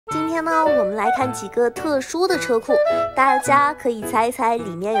天呢，我们来看几个特殊的车库，大家可以猜一猜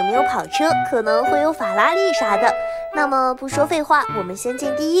里面有没有跑车，可能会有法拉利啥的。那么不说废话，我们先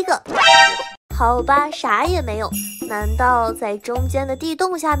进第一个。好吧，啥也没有。难道在中间的地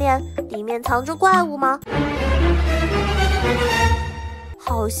洞下面，里面藏着怪物吗？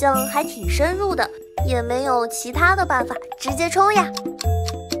好像还挺深入的，也没有其他的办法，直接冲呀！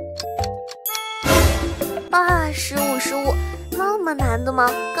啊，失误，那么难的吗？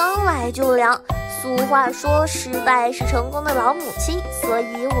刚来就凉。俗话说，失败是成功的老母亲，所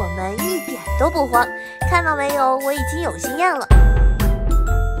以我们一点都不慌。看到没有，我已经有经验了。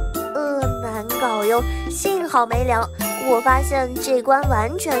难搞哟，幸好没凉。我发现这关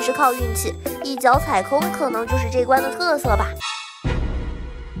完全是靠运气，一脚踩空可能就是这关的特色吧。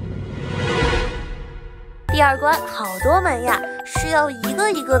第二关好多门呀，是要一个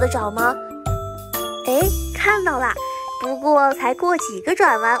一个的找吗？哎，看到啦，不过才过几个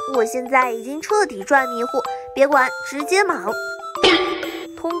转弯，我现在已经彻底转迷糊。别管，直接莽。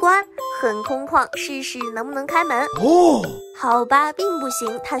通关，很空旷，试试能不能开门。哦，好吧，并不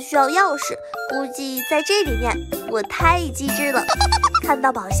行，它需要钥匙，估计在这里面。我太机智了。看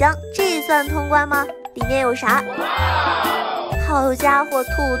到宝箱，这算通关吗？里面有啥？好家伙，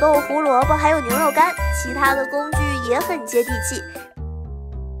土豆、胡萝卜还有牛肉干，其他的工具也很接地气。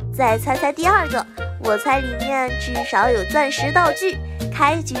再猜猜第二个，我猜里面至少有钻石道具。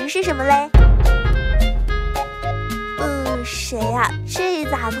开局是什么嘞？谁呀？这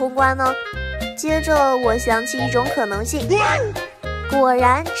咋通关呢？接着我想起一种可能性，果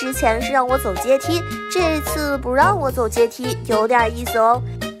然之前是让我走阶梯，这次不让我走阶梯，有点意思哦。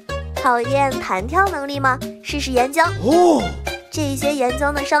考验弹跳能力吗？试试岩浆。哦，这些岩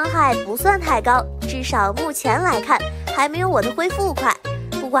浆的伤害不算太高，至少目前来看还没有我的恢复快。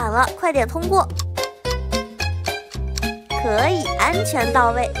不管了，快点通过。可以安全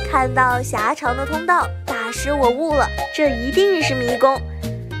到位，看到狭长的通道，大师我悟了，这一定是迷宫。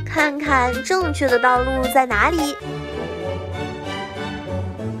看看正确的道路在哪里。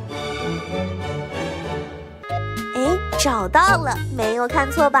哎，找到了，没有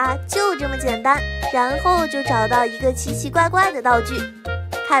看错吧？就这么简单。然后就找到一个奇奇怪怪的道具，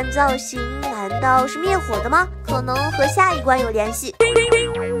看造型，难道是灭火的吗？可能和下一关有联系。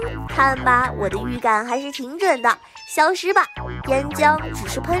看吧，我的预感还是挺准的。消失吧，岩浆只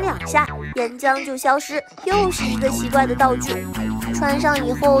是喷2下，岩浆就消失。又是一个奇怪的道具，穿上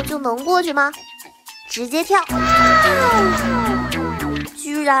以后就能过去吗？直接跳，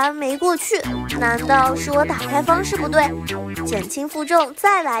居然没过去，难道是我打开方式不对？减轻负重，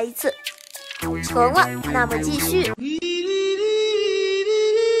再来一次。成了，那么继续。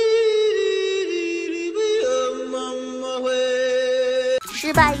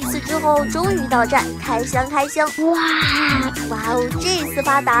失败1次之后，终于到站，开箱！哇哦，这次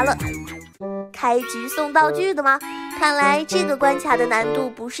发达了！开局送道具的吗？看来这个关卡的难度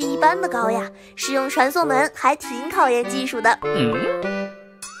不是一般的高呀，使用传送门还挺考验技术的。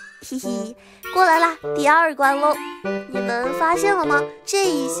嘿嘿，过来啦，第2关喽！你们发现了吗？这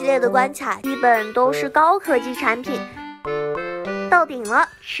一系列的关卡基本都是高科技产品。到顶了，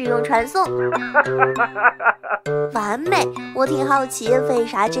使用传送，完美！我挺好奇，为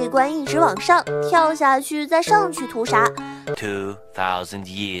啥这关一直往上，跳下去再上去图啥？2000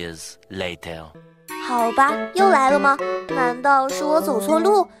 years later。好吧，又来了吗？难道是我走错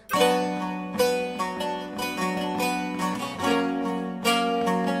路？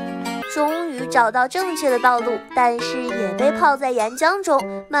终于找到正确的道路，但是也被泡在岩浆中，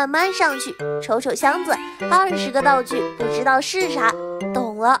慢慢上去。瞅瞅箱子，20个道具，不知道是啥。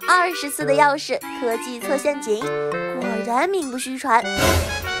懂了，20次的钥匙，科技测陷阱，果然名不虚传。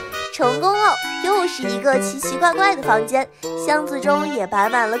成功了，又是一个奇奇怪怪的房间，箱子中也摆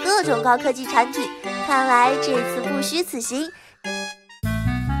满了各种高科技产品，看来这次不虚此行。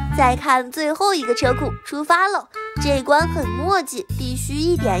再看最后一个车库，出发喽！这关很墨迹，必须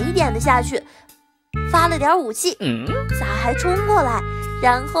一点一点的下去。发了点武器，咋还冲过来？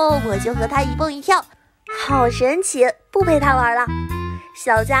然后我就和他一蹦一跳，好神奇！不陪他玩了。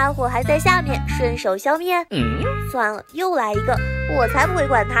小家伙还在下面，顺手消灭。算了，又来一个，我才不会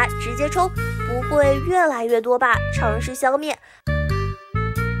管他，直接冲！不会越来越多吧？尝试消灭。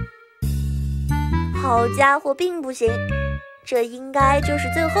好家伙，并不行。这应该就是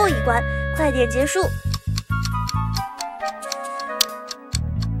最后一关，快点结束！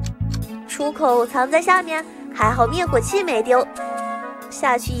出口藏在下面，还好灭火器没丢。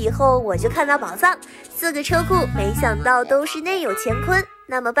下去以后我就看到宝藏，4个车库，没想到都是内有乾坤。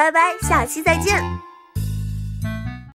那么拜拜，下期再见。